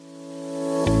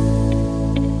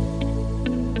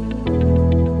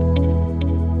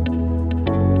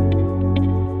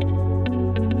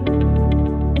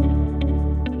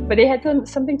But they had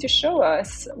something to show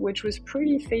us, which was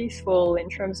pretty faithful in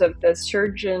terms of the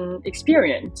surgeon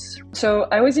experience. So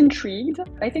I was intrigued.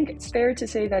 I think it's fair to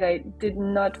say that I did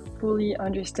not fully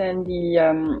understand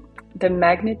the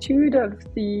magnitude of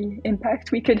the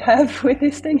impact we could have with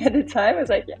this thing at the time. I was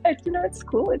like, yeah, it's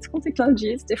cool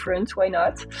technology, it's different, why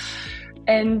not?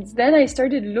 And then I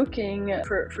started looking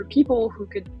for people who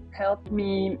could help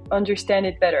me understand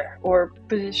it better or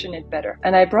position it better.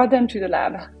 And I brought them to the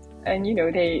lab. And,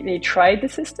 they tried the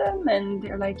system and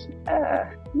they're like,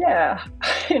 yeah,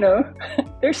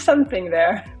 there's something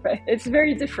there, right? It's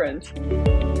very different.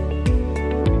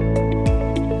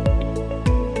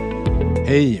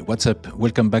 Hey, what's up?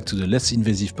 Welcome back to the Less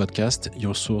Invasive podcast,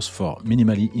 your source for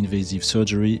minimally invasive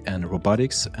surgery and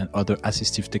robotics and other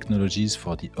assistive technologies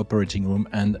for the operating room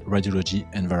and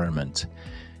radiology environment.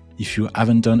 If you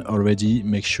haven't done already,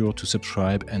 make sure to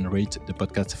subscribe and rate the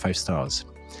podcast 5 stars.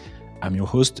 I'm your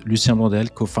host, Lucien Blondel,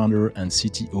 co-founder and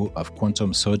CTO of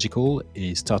Quantum Surgical,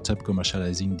 a startup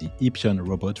commercializing the Ep12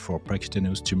 robot for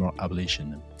percutaneous tumor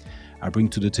ablation. I bring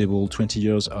to the table 20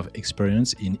 years of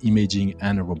experience in imaging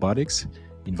and robotics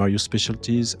in various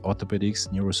specialties,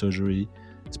 orthopedics, neurosurgery,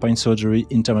 spine surgery,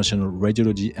 interventional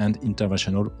radiology, and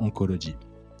interventional oncology.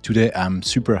 Today, I'm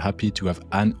super happy to have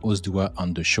Anne Osdoit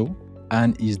on the show.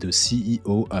 Anne is the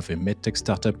CEO of a medtech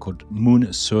startup called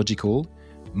Moon Surgical.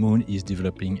 Moon is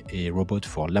developing a robot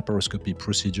for laparoscopy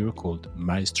procedure called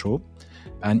Maestro,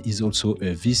 and is also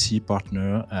a VC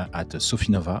partner at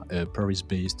Sofinova, a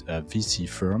Paris-based VC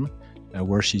firm,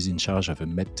 where she's in charge of a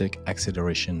medtech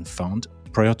acceleration fund.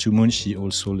 Prior to Moon, she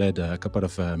also led a couple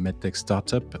of medtech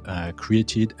startups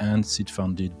created and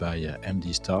seed-funded by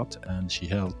MD Start, and she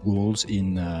held roles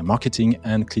in marketing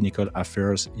and clinical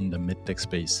affairs in the medtech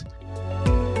space.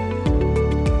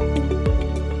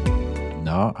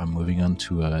 Now I'm moving on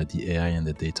to the AI and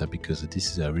the data, because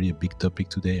this is a really big topic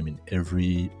today. I mean,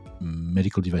 every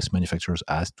medical device manufacturer is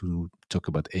asked to talk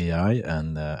about AI,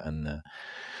 and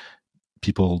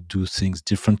people do things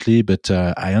differently. But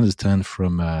I understand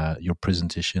from your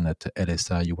presentation at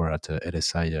LSI, you were at a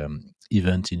LSI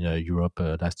event in Europe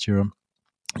last year.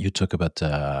 You talk about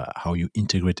how you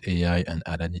integrate AI and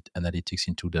analytics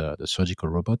into the surgical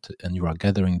robot, and you are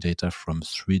gathering data from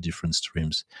 3 different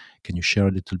streams. Can you share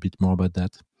a little bit more about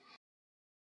that?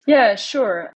 Yeah,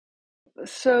 sure.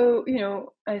 So,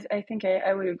 I think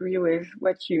I would agree with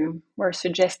what you were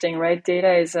suggesting, right?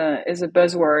 Data is a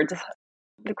buzzword.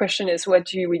 The question is, what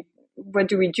do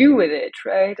we do with it,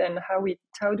 right? And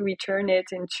how do we turn it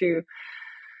into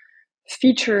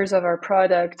features of our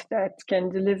product that can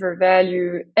deliver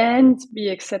value and be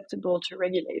acceptable to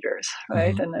regulators,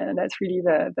 right? Mm-hmm. And that's really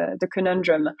the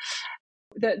conundrum.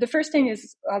 The first thing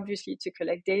is obviously to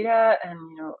collect data, and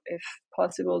if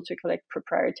possible to collect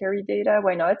proprietary data.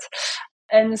 Why not?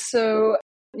 And so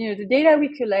the data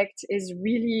we collect is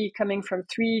really coming from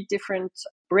 3 different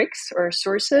bricks or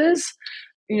sources.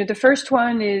 The first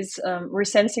one is we're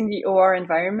sensing the OR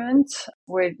environment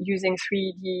with using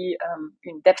 3D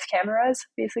depth cameras,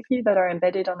 basically, that are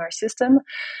embedded on our system.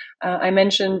 I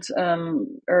mentioned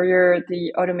earlier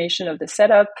the automation of the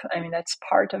setup. I mean, that's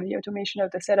part of the automation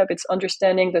of the setup. It's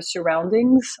understanding the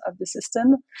surroundings of the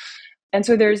system. And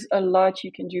so there's a lot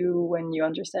you can do when you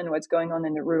understand what's going on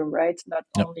in the room, right? Not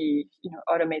only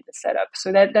automate the setup.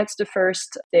 So that's the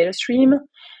first data stream.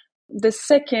 The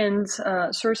second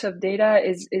source of data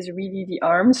is really the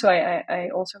arms. So I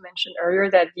also mentioned earlier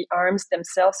that the arms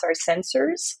themselves are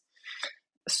sensors.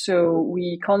 So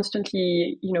we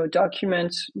constantly,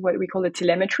 document what we call the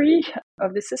telemetry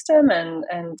of the system,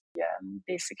 and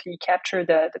basically capture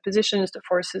the positions, the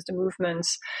forces, the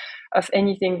movements of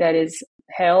anything that is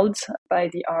held by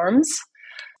the arms.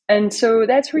 And so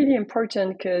that's really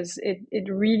important, because it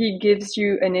really gives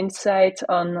you an insight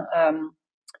on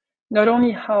not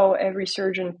only how every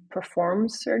surgeon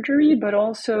performs surgery, but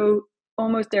also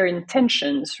almost their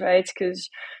intentions, right? Because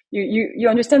you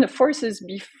understand the forces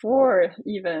before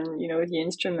even the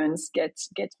instruments get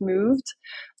moved,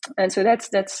 and so that's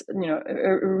a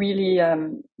really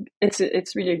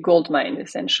it's really a gold mine,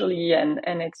 essentially, and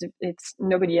it's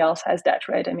nobody else has that,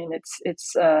 right? I mean,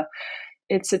 it's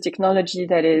a technology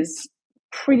that is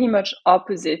pretty much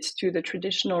opposite to the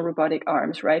traditional robotic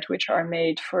arms, right, which are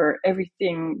made for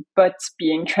everything but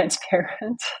being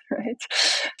transparent, right?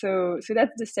 So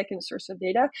that's the second source of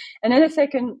data. And then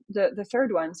the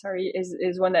third one,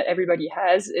 is one that everybody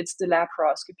has. It's the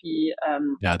laparoscopy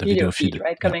the video feed,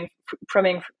 right, coming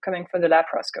coming from the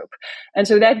laparoscope. And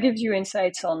so that gives you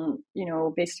insights on,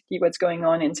 basically what's going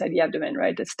on inside the abdomen,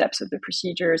 right? The steps of the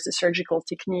procedures, the surgical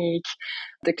technique,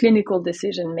 the clinical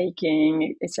decision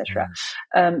making, etc.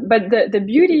 But the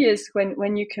beauty is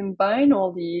when you combine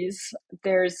all these,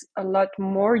 there's a lot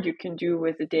more you can do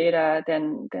with the data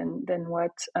than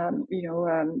what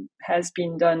has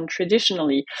been done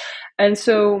traditionally. And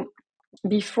so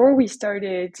before we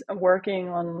started working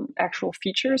on actual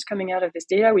features coming out of this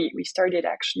data, we started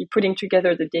actually putting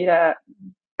together the data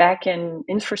backend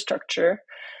infrastructure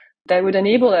that would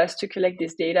enable us to collect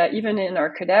this data even in our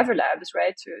cadaver labs,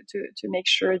 right? To make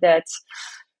sure that,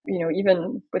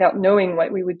 even without knowing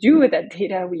what we would do with that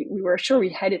data, we were sure we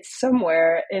had it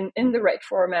somewhere in the right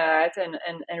format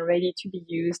and ready to be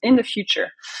used in the future.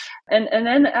 And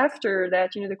then after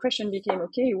that, the question became,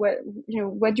 okay,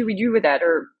 what do we do with that,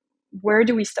 or where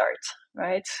do we start,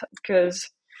 right? Because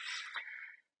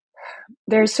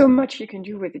there's so much you can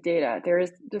do with the data. There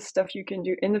is the stuff you can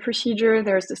do in the procedure.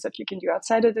 There's the stuff you can do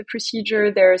outside of the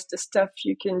procedure. There's the stuff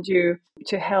you can do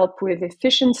to help with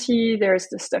efficiency. There's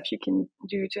the stuff you can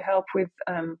do to help with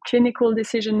clinical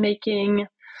decision making.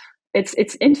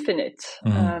 It's infinite.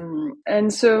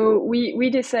 And so we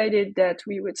decided that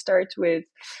we would start with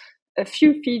a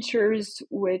few features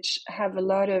which have a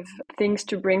lot of things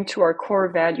to bring to our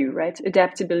core value, right?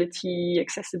 Adaptability,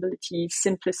 accessibility,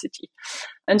 simplicity.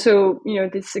 And so,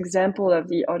 this example of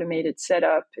the automated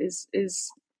setup is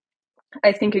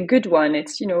I think a good one.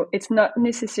 It's not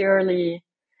necessarily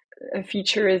a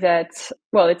feature it's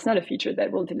not a feature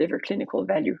that will deliver clinical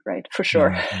value, right? For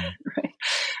sure. Right.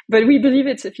 But we believe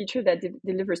it's a feature that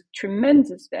delivers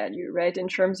tremendous value, right? In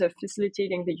terms of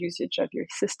facilitating the usage of your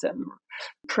system,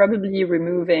 probably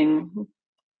removing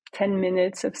 10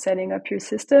 minutes of setting up your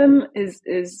system is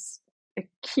a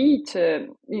key to,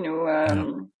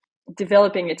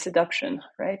 developing its adoption,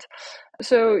 right?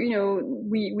 So,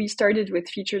 we started with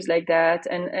features like that.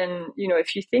 And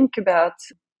if you think about,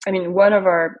 one of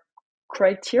our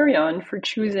criterion for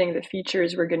choosing the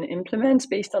features we're going to implement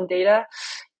based on data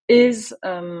is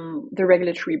the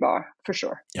regulatory bar, for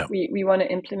sure. Yeah. We want to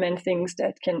implement things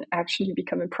that can actually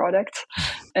become a product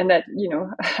and that,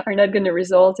 are not going to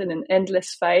result in an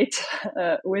endless fight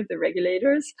with the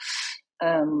regulators.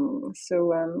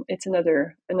 So it's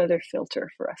another filter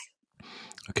for us.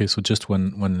 Okay, so just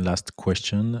one last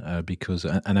question, because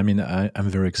I'm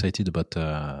very excited about.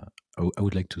 I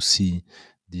would like to see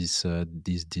this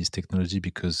technology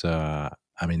because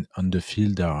on the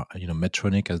field there are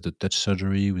Medtronic has the touch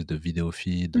surgery with the video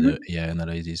feed, the AI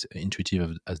analysis.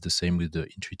 Intuitive has the same with the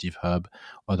Intuitive Hub.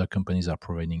 Other companies are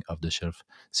providing off-the-shelf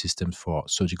systems for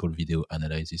surgical video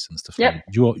analysis and stuff like that.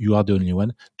 You are the only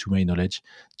one, to my knowledge,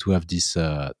 to have this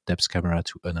depth camera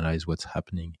to analyze what's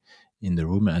happening in the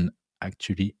room and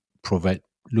actually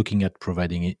looking at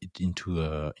providing it into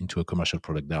a commercial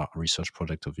product. There are research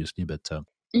projects, obviously, but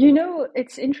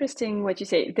it's interesting what you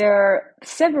say. There are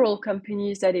several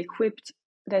companies that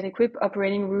equip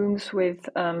operating rooms with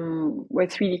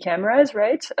 3D cameras,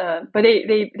 right? But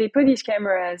they put these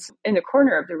cameras in the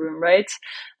corner of the room, right?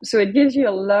 So it gives you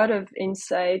a lot of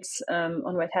insights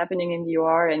on what's happening in the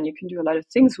OR, and you can do a lot of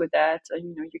things with that.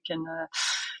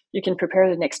 You can prepare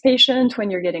the next patient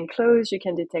when you're getting close. You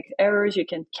can detect errors. You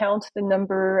can count the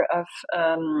number of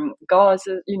gauze,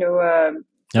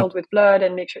 filled with blood,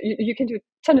 and make sure you can do a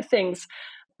ton of things.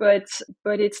 But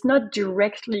it's not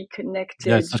directly connected.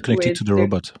 Yeah, it's not connected to the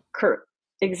robot.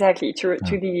 Exactly, to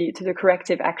the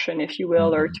corrective action, if you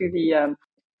will, or to the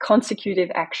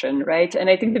consecutive action, right? And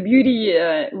I think the beauty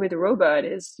with a robot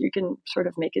is you can sort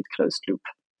of make it closed loop.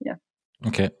 Yeah.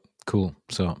 Okay. Cool.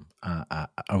 So I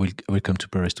will come to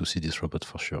Paris to see this robot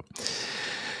for sure.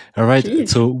 All right.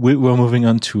 Please. So we're moving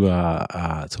on to.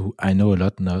 So I know a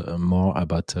lot more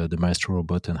about the Maestro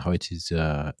robot and how it is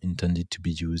intended to be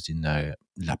used in a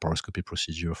laparoscopy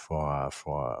procedure for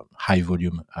high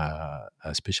volume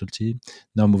specialty.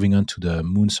 Now moving on to the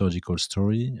Moon Surgical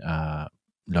story,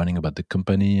 learning about the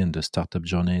company and the startup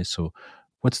journey. So,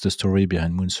 what's the story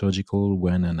behind Moon Surgical,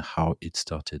 when and how it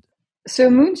started?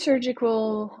 So Moon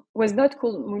Surgical was not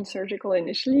called Moon Surgical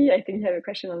initially. I think you have a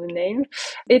question on the name.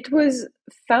 It was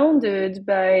founded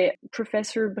by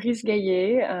Professor Brice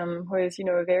Gaillet, who is,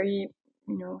 a very,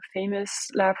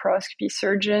 famous laparoscopy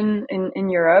surgeon in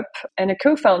Europe, and a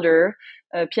co-founder,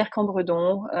 Pierre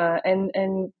Cambredon.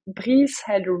 And Brice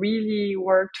had really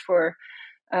worked for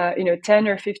 10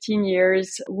 or 15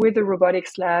 years with the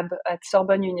robotics lab at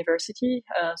Sorbonne University.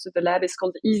 So the lab is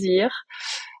called ISIR.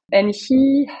 And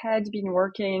he had been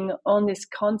working on this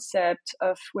concept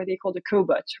of what they call the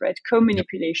cobot, right?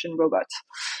 Co-manipulation robot.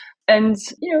 And,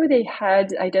 they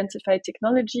had identified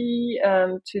technology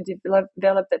to develop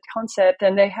that concept.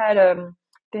 And they had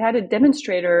a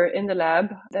demonstrator in the lab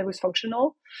that was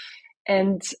functional.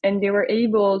 And they were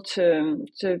able to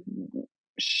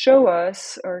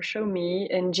show me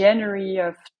in January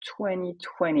of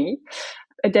 2020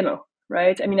 a demo,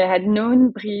 right? I mean, I had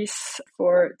known Brice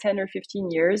for 10 or 15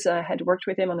 years. I had worked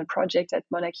with him on a project at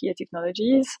Mauna Kea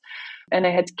Technologies, and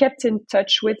I had kept in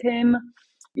touch with him.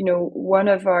 One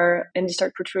of our Anne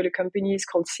Osdoit portfolio companies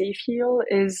called SafeHeal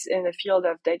is in the field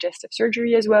of digestive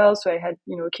surgery as well. So I had,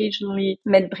 occasionally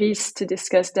met Brice to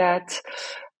discuss that.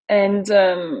 And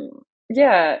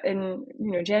in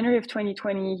January of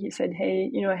 2020, he said,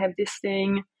 "Hey, I have this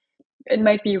thing. It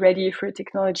might be ready for a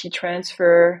technology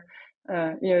transfer.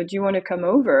 Do you want to come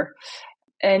over?"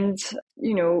 And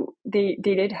they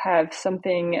did have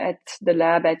something at the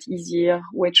lab at Isir,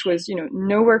 which was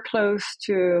nowhere close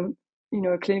to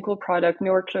a clinical product,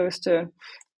 nowhere close to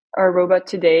our robot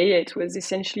today. It was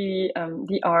essentially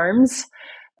the arms.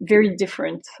 Very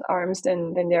different arms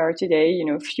than they are today.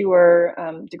 Fewer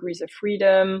degrees of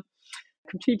freedom,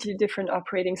 completely different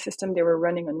operating system. They were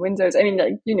running on Windows. I mean,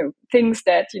 things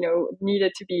that,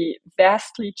 needed to be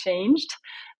vastly changed.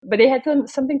 But they had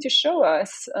something to show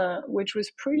us, which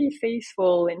was pretty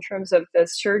faithful in terms of the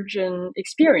surgeon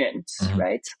experience,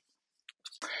 right?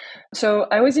 So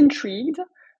I was intrigued.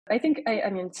 I think, I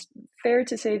mean, it's fair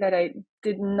to say that I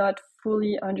did not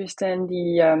fully understand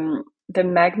the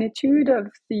magnitude of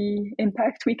the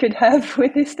impact we could have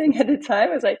with this thing at the time.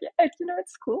 I was like, yeah,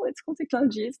 it's cool. It's cool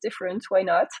technology. It's different. Why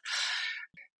not?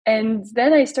 And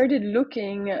then I started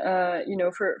looking,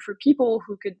 for people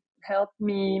who could help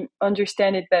me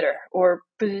understand it better or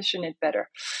position it better.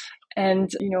 And,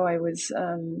 I was,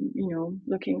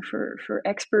 looking for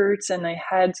experts, and I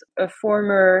had a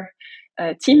former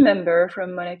team member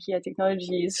from Mauna Kea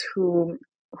Technologies who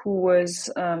was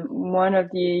one of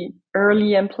the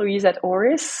early employees at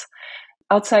Oris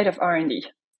outside of R&D.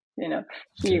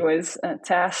 He was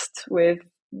tasked with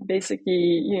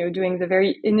basically, doing the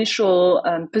very initial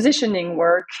positioning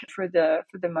work for the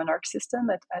Monarch system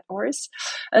at Oris.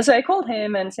 And so I called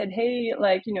him and said, "Hey,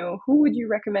 who would you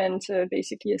recommend to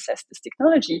basically assess this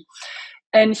technology?"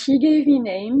 And he gave me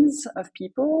names of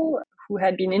people who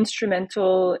had been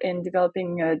instrumental in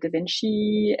developing Da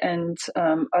Vinci and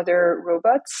other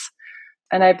robots.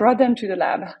 And I brought them to the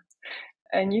lab.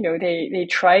 And, they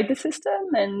tried the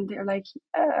system, and they're like,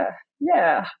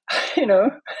 yeah,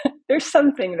 there's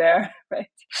something there, right?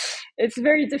 It's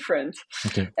very different.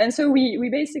 Okay. And so we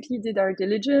basically did our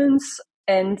diligence,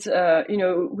 and,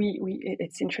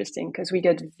 it's interesting because we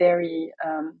got very,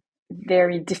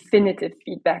 very definitive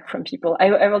feedback from people.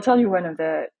 I will tell you one of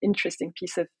the interesting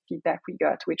piece of feedback we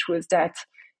got, which was that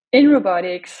in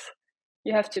robotics,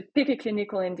 you have to pick a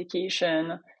clinical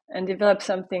indication and develop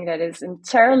something that is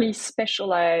entirely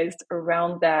specialized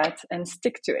around that and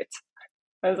stick to it.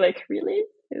 I was like, really?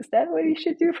 Is that what we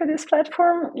should do for this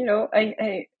platform?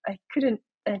 I couldn't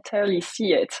entirely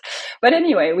see it. But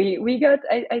anyway, we got,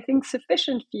 I think,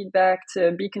 sufficient feedback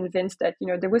to be convinced that,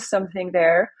 there was something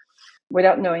there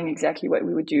without knowing exactly what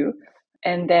we would do.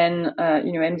 And then,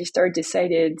 Anne Osdoit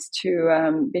decided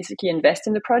to basically invest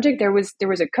in the project. There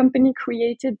was a company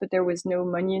created, but there was no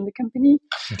money in the company.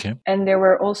 Okay. And there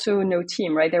were also no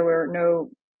team, right? There were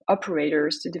no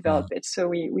operators to develop it. So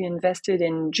we invested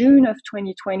in June of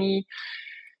 2020,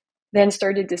 then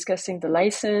started discussing the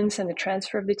license and the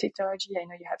transfer of the technology. I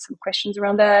know you have some questions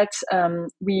around that.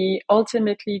 We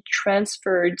ultimately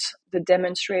transferred the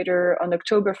demonstrator on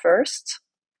October 1st.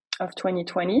 Of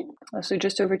 2020, so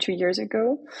just over 2 years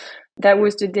ago. That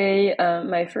was the day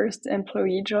my first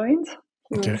employee joined.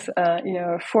 He was,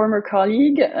 a former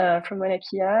colleague from Mauna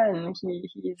Kea, and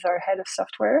he's our head of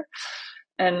software.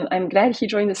 And I'm glad he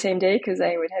joined the same day because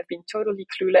I would have been totally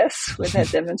clueless with that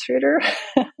demonstrator.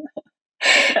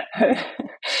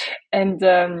 And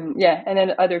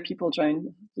then other people joined,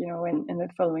 in the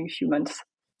following few months.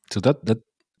 So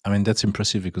that's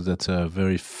impressive because that's a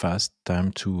very fast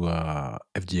time to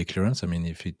FDA clearance. I mean,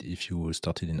 if you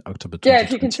started in October 2020, yeah,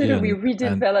 if you consider we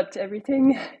redeveloped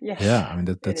everything, yes. Yeah, I mean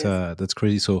that's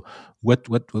crazy. So, what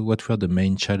were the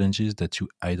main challenges that you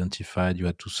identified you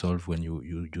had to solve when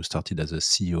you started as a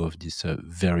CEO of this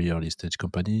very early stage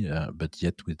company, but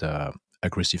yet with a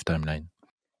aggressive timeline?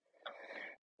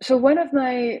 So one of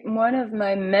my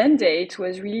mandate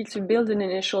was really to build an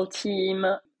initial team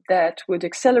that would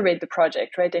accelerate the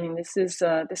project, right? I mean, this is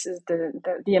the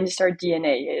Anne Osdoit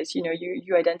DNA is,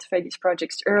 you identify these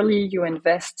projects early, you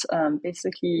invest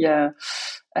basically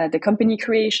the company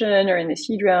creation or in the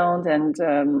seed round, and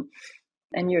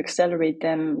and you accelerate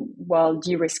them while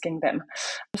de-risking them.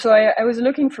 So I was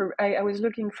looking for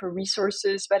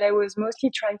resources, but I was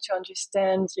mostly trying to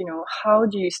understand, how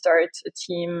do you start a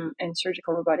team in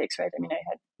surgical robotics, right? I mean, I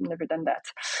had never done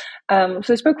that.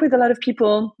 So I spoke with a lot of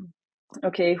people.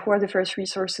 Okay, who are the first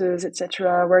resources,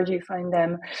 etc.? Where do you find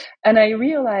them? And I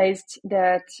realized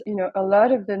that, a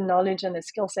lot of the knowledge and the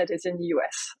skill set is in the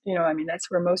US. I mean,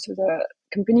 that's where most of the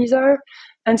companies are.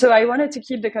 And so I wanted to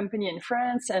keep the company in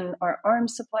France, and our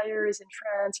arms supplier is in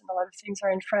France, and a lot of things are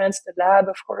in France. The lab,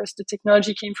 of course, the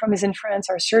technology came from is in France.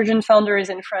 Our surgeon founder is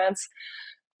in France.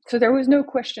 So there was no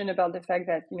question about the fact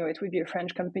that, it would be a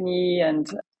French company and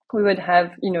we would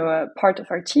have, a part of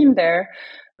our team there.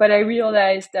 But I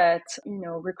realized that,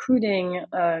 recruiting,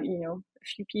 a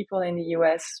few people in the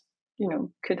US,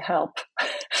 could help,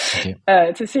 Okay.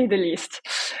 to say the least.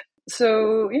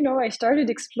 So, I started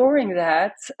exploring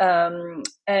that.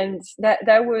 And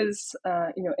that was,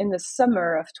 in the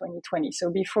summer of 2020.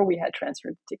 So before we had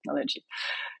transferred the technology.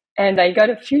 And I got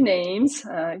a few names,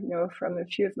 from a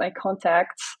few of my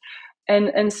contacts,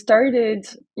 and started,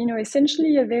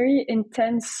 essentially a very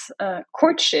intense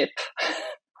courtship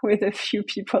with a few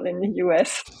people in the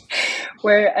US,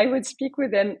 where I would speak with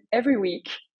them every week.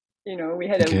 We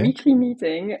had a weekly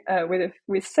meeting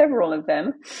with several of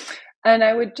them, and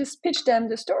I would just pitch them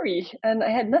the story. And I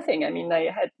had nothing. I mean,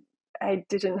 I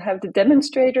didn't have the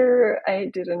demonstrator. I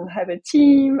didn't have a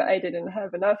team. I didn't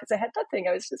have an office. I had nothing.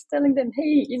 I was just telling them,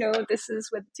 hey, this is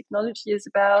what the technology is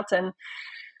about, and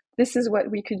this is what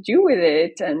we could do with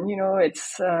it. And,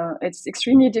 it's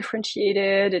extremely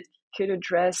differentiated. It could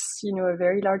address, a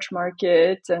very large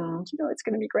market, and, it's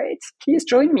going to be great. Please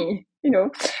join me,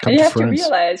 Come and you have to France.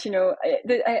 realize,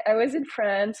 I was in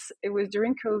France. It was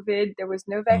during COVID. There was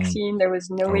no vaccine. There was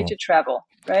no way to travel,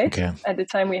 right? Okay. At the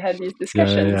time we had these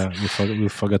discussions. Yeah.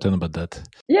 We've forgotten about that.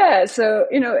 Yeah. So,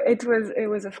 it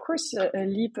was of course a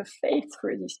leap of faith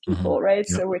for these people, right?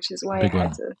 Yep. So, which is why Big I had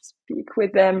one. to speak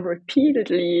with them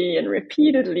repeatedly,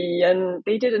 and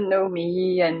they didn't know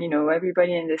me, and,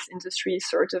 everybody in this industry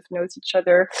sort of knows each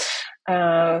other.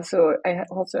 So I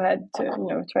also had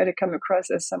to, try to come across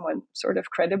as someone sort of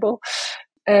credible.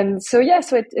 And so,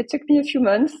 so it took me a few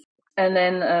months. And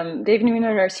then Dave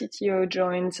Noonan, our CTO,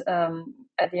 joined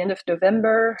at the end of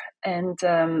November, and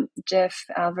Jeff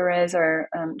Alvarez, our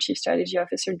Chief Strategy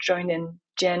Officer, joined in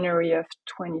January of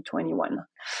 2021.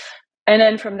 And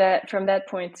then from that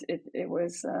point, it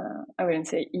was, I wouldn't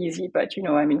say easy, but,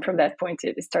 from that point,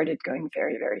 it started going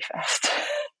very, very fast.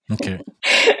 Okay.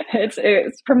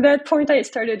 It's from that point I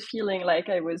started feeling like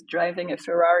I was driving a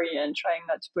Ferrari and trying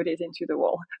not to put it into the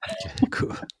wall. Okay,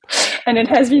 cool. And it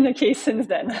has been the case since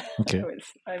then. Okay.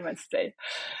 I must say.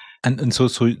 And so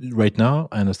right now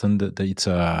I understand that it's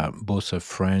both a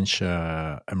French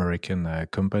American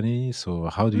company. So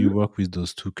how do you work with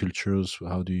those two cultures?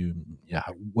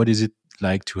 What is it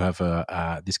like to have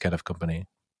this kind of company?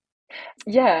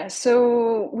 Yeah,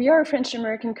 so we are a French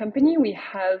American company. We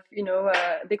have,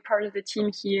 a big part of the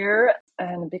team here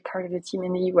and a big part of the team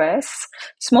in the US.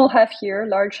 Small half here,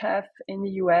 large half in the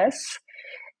US.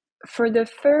 For the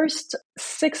first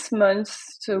 6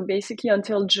 months, so basically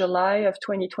until July of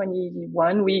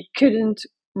 2021, we couldn't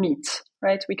meet,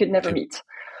 right? We could never meet.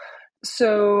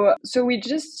 So we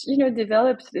just,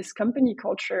 developed this company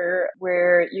culture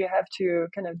where you have to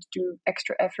kind of do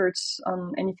extra efforts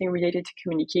on anything related to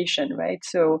communication, right?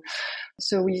 So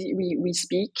we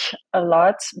speak a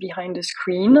lot behind the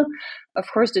screen. Of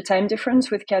course, the time difference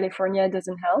with California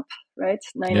doesn't help, right?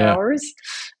 9 hours.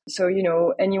 So,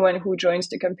 anyone who joins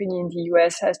the company in the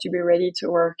US has to be ready to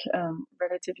work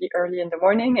relatively early in the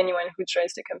morning. Anyone who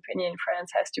joins the company in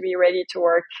France has to be ready to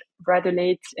work rather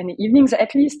late in the evenings,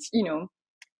 at least,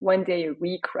 one day a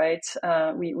week, right?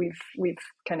 We've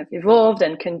kind of evolved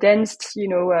and condensed,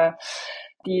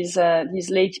 these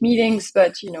late meetings,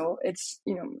 but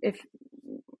if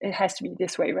it has to be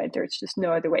this way, right? There's just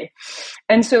no other way.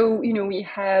 And so, we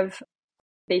have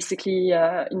basically,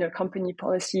 company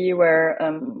policy where,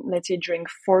 let's say during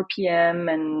 4 p.m.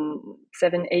 and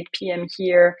 8 p.m.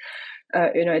 here,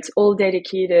 it's all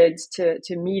dedicated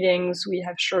to meetings. We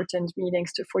have shortened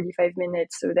meetings to 45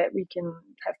 minutes so that we can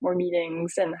have more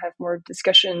meetings and have more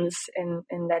discussions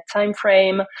in that time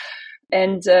frame.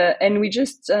 And we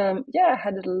just,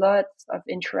 had a lot of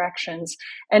interactions.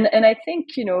 And I think,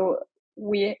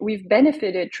 we've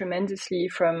benefited tremendously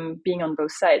from being on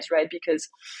both sides, right? Because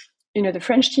the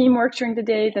French team works during the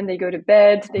day, then they go to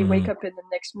bed, they wake up in the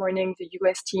next morning, the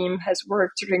US team has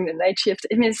worked during the night shift.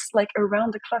 I mean, it's like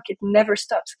around the clock, it never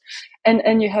stops.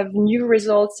 And you have new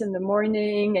results in the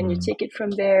morning and you take it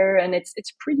from there. And it's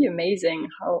pretty amazing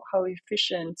how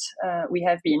efficient we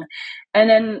have been. And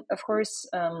then, of course,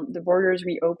 the borders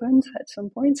reopened at some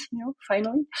point,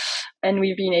 finally. And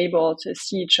we've been able to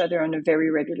see each other on a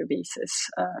very regular basis.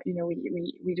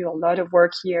 We do a lot of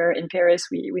work here in Paris.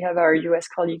 We have our US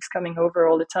colleagues coming over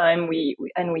all the time. We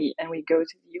go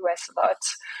to the US a lot.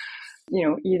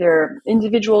 Either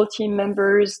individual team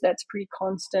members, that's pretty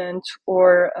constant,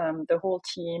 or the whole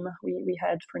team. We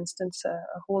had, for instance, a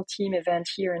whole team event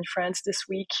here in France this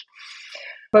week.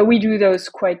 But we do those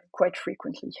quite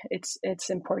frequently. It's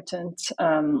important.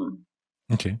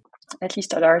 Okay. At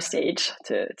least at our stage,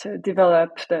 to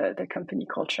develop the company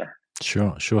culture.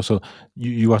 Sure. So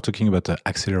you are talking about the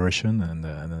acceleration and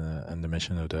the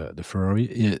mention of the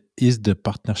Ferrari. Is the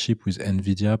partnership with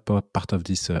NVIDIA part of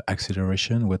this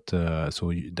acceleration?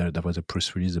 There was a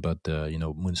press release about the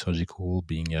Moon Surgical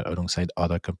being alongside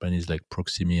other companies like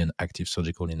Proximie and Active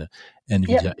Surgical in a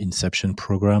NVIDIA Inception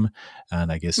program,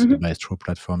 and I guess the Maestro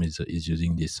platform is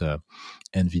using this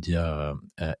NVIDIA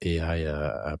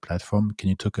AI platform. Can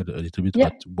you talk a little bit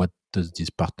about what does this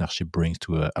partnership brings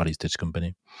to an early stage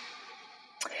company?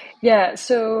 Yeah,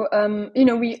 so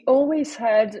we always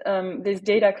had this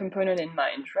data component in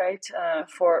mind, right,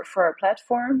 for our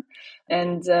platform,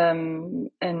 and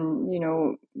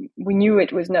we knew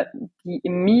it was not the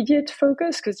immediate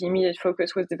focus, because the immediate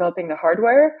focus was developing the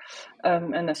hardware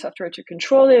and the software to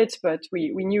control it, but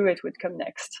we knew it would come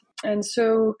next, and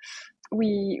so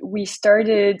we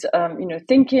started,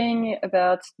 thinking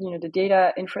about, the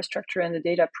data infrastructure and the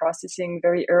data processing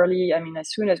very early. I mean,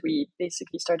 as soon as we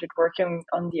basically started working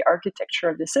on the architecture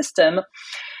of the system.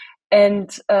 And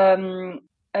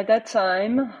at that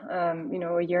time,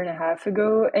 a year and a half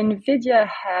ago, NVIDIA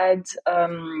had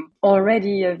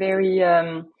already a very,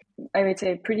 I would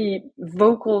say, pretty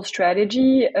vocal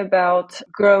strategy about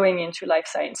growing into life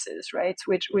sciences, right?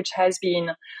 Which has been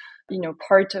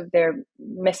part of their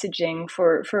messaging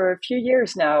for a few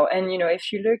years now. And,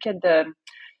 if you look at the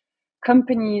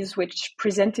companies which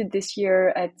presented this year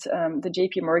at the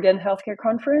JP Morgan Healthcare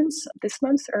Conference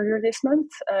earlier this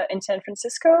month in San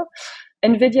Francisco,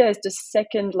 NVIDIA is the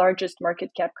second largest market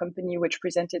cap company which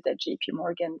presented at JP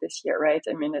Morgan this year, right?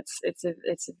 I mean,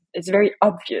 it's very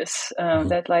obvious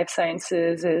that life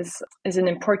sciences is an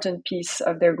important piece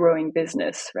of their growing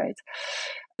business, right?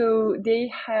 So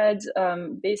they had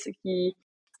basically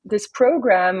this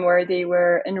program where they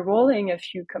were enrolling a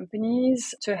few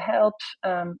companies to help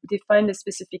define the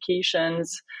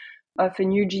specifications of a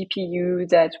new GPU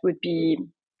that would be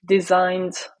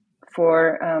designed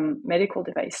for medical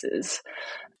devices.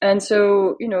 And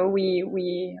so,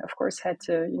 we of course had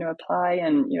to, apply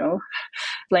and,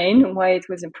 explain why it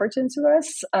was important to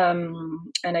us.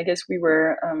 And I guess we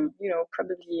were,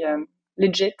 probably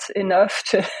legit enough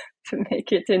to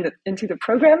make it into the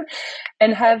program,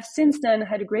 and have since then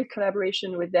had a great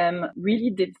collaboration with them,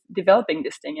 really developing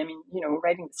this thing. I mean,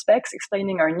 writing the specs,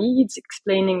 explaining our needs,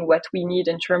 explaining what we need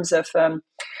in terms of,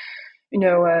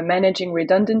 managing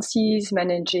redundancies,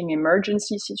 managing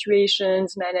emergency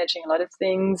situations, managing a lot of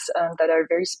things that are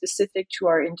very specific to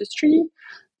our industry.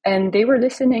 And they were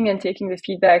listening and taking the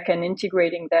feedback and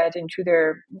integrating that into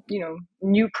their,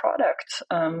 new product,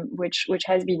 which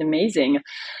has been amazing.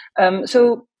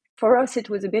 So for us, it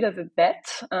was a bit of a bet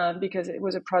because it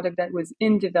was a product that was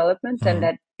in development and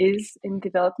that is in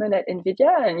development at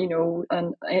NVIDIA.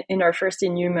 And, in our first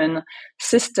in-human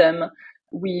system,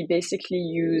 we basically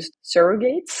used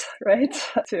surrogates, right,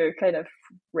 to kind of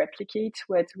replicate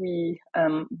what we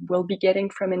will be getting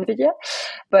from NVIDIA.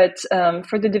 But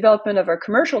for the development of our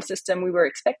commercial system, we were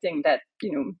expecting that,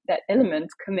 that element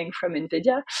coming from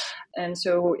NVIDIA. And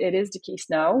so it is the case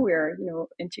now. We're,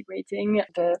 integrating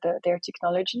their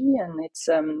technology, and it's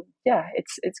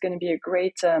going to be a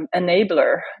great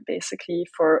enabler, basically,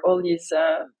 for all these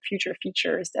future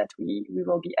features that we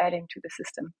will be adding to the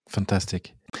system.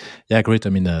 Fantastic. Yeah, great. I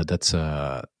mean, that's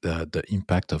the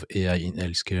impact of AI in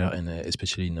healthcare, and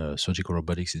especially in surgical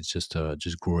robotics. It's just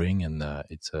growing, and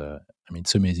it's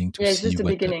it's amazing to see. It's just the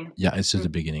beginning. It's just the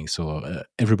beginning. So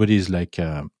everybody is like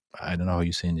I don't know how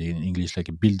you say in English, like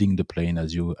building the plane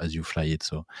as you fly it.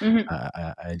 So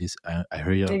I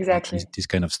hear Exactly. this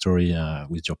kind of story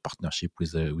with your partnership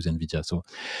with NVIDIA. So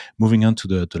moving on to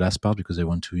the last part, because I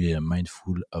want to be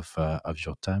mindful of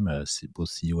your time, both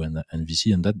CEO and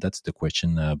VC, and that's the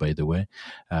question. By the way,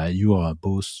 you have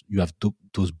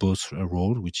those both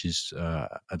roles, which is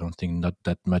I don't think not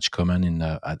that much common in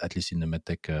at least in the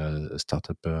medtech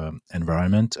startup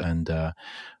environment. And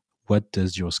what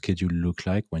does your schedule look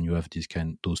like when you have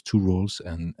those two roles,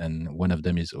 and one of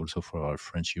them is also for a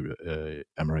French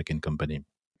American company?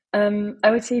 I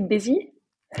would say busy.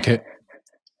 Okay.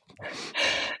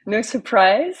 No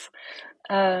surprise.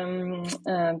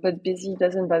 But busy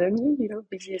doesn't bother me.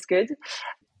 Busy is good.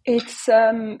 It's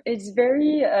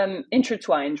very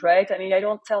intertwined, right? I mean, I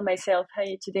don't tell myself,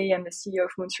 "Hey, today I'm the CEO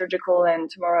of Moon Surgical,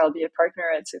 and tomorrow I'll be a partner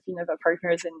at Sofinova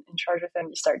Partners in charge of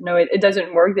MD Start." No, it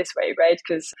doesn't work this way, right?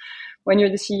 Because when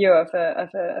you're the CEO of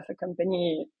a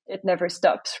company, it never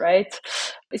stops, right?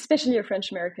 Especially a French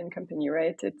American company,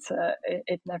 right?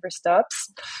 It never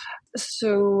stops.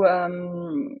 So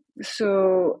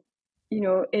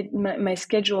my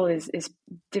schedule is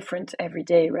different every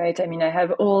day, right? I mean, I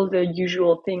have all the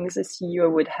usual things a CEO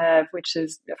would have, which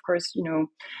is, of course,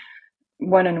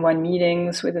 one-on-one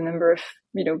meetings with a number of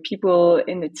people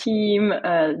in the team,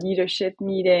 leadership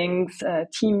meetings,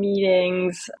 team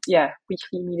meetings,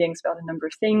 weekly meetings about a number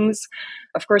of things.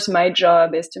 Of course, my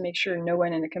job is to make sure no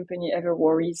one in the company ever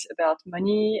worries about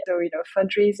money. So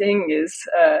fundraising is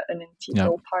an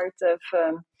integral part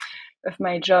of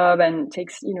my job and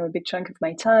takes a big chunk of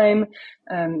my time.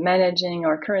 Managing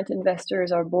our current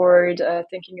investors, our board,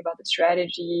 thinking about the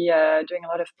strategy, doing a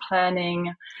lot of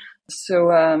planning.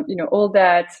 So all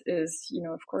that is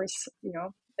of course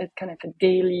a kind of a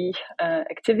daily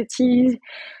activity.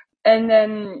 And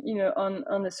then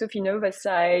on the Sofinova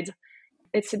side,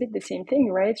 it's a bit the same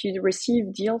thing, right? You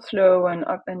receive deal flow and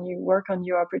you work on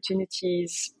your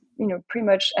opportunities pretty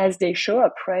much as they show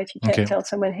up, right? You can't tell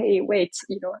someone, "Hey, wait,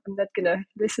 I'm not going to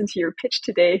listen to your pitch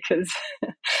today because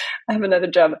I have another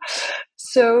job."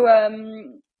 So, I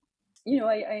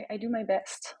do my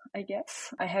best, I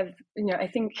guess. I have, I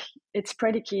think it's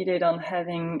predicated on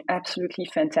having absolutely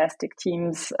fantastic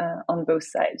teams on both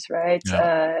sides, right?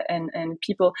 And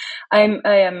people, I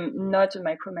am not a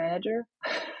micromanager.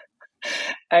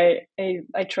 I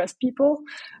trust people,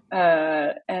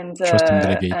 and Trust and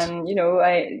delegate. and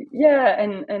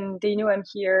and they know I'm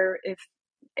here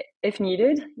if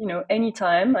needed.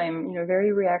 Anytime. I'm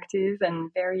very reactive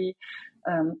and very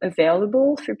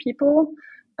available for people,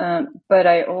 but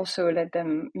I also let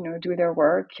them do their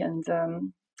work, and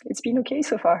it's been okay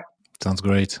so far. Sounds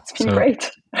great. It's been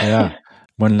great. Yeah.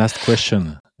 One last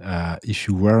question. If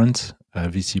you weren't a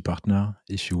VC partner,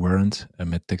 if you weren't a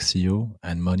medtech CEO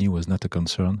and money was not a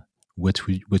concern, what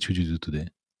would you do today?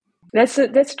 That's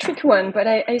a tricky one, but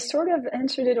I sort of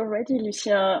answered it already,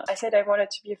 Lucien. I said I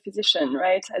wanted to be a physician,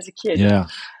 right, as a kid. Yeah,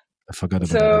 I forgot about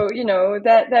that. So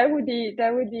that would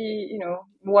be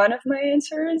one of my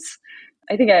answers.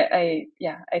 I think I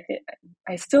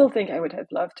still think I would have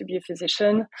loved to be a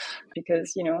physician,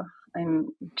 because I'm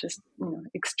just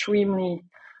extremely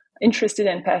interested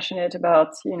and passionate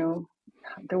about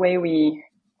the way we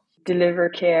deliver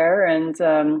care, and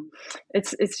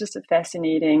it's just a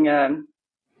fascinating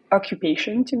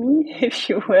occupation to me, if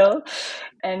you will.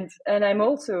 And I'm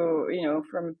also,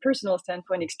 from a personal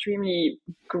standpoint, extremely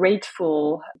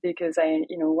grateful, because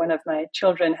one of my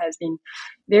children has been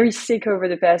very sick over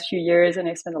the past few years, and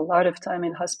I spent a lot of time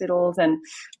in hospitals, and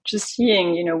just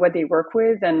seeing what they work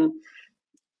with, and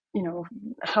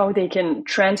how they can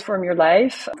transform your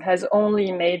life has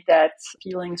only made that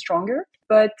feeling stronger.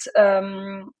 But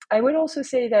I would also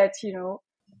say that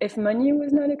if money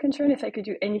was not a concern, if I could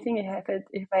do anything,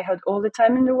 if I had all the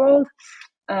time in the world,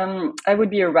 I would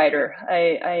be a writer.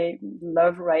 I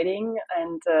love writing,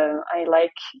 and I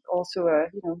like also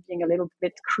being a little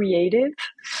bit creative.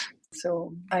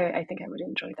 So I think I would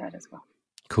enjoy that as well.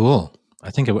 Cool.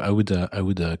 I think I would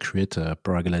create a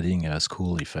paragliding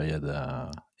school if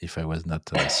I was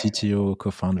not a CTO,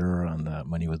 co-founder, and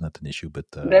money was not an issue. But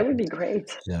that would be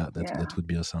great. Yeah, that would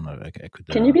be awesome. I could.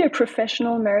 Can you be a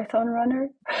professional marathon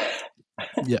runner?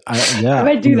 Yeah, I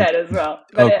might do that as well.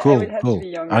 But cool, I would have cool. to be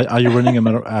younger. Are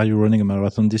you running a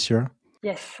marathon this year?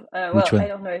 Yes. Which one? I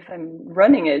don't know if I'm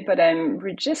running it, but I'm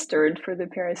registered for the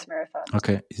Paris Marathon.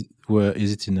 Okay. Is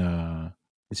it in?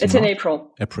 It's in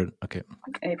April. April. Okay.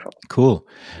 April. Cool.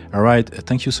 All right.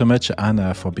 Thank you so much,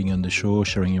 Anne, for being on the show,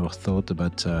 sharing your thought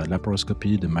about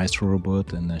laparoscopy, the Maestro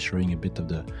robot, and sharing a bit of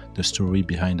the story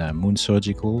behind Moon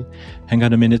Surgical. Hang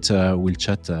on a minute. We'll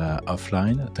chat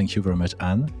offline. Thank you very much,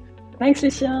 Anne. Thanks,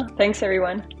 Lucien. Thanks,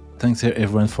 everyone. thanks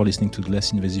everyone for listening to the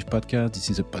Less Invasive Podcast. This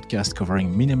is a podcast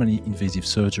covering minimally invasive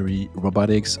surgery,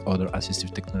 robotics, other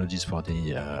assistive technologies for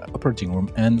the operating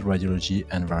room and radiology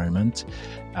environment.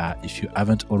 If you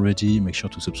haven't already, make sure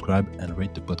to subscribe and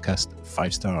rate the podcast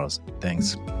 5 stars.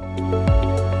 Thanks.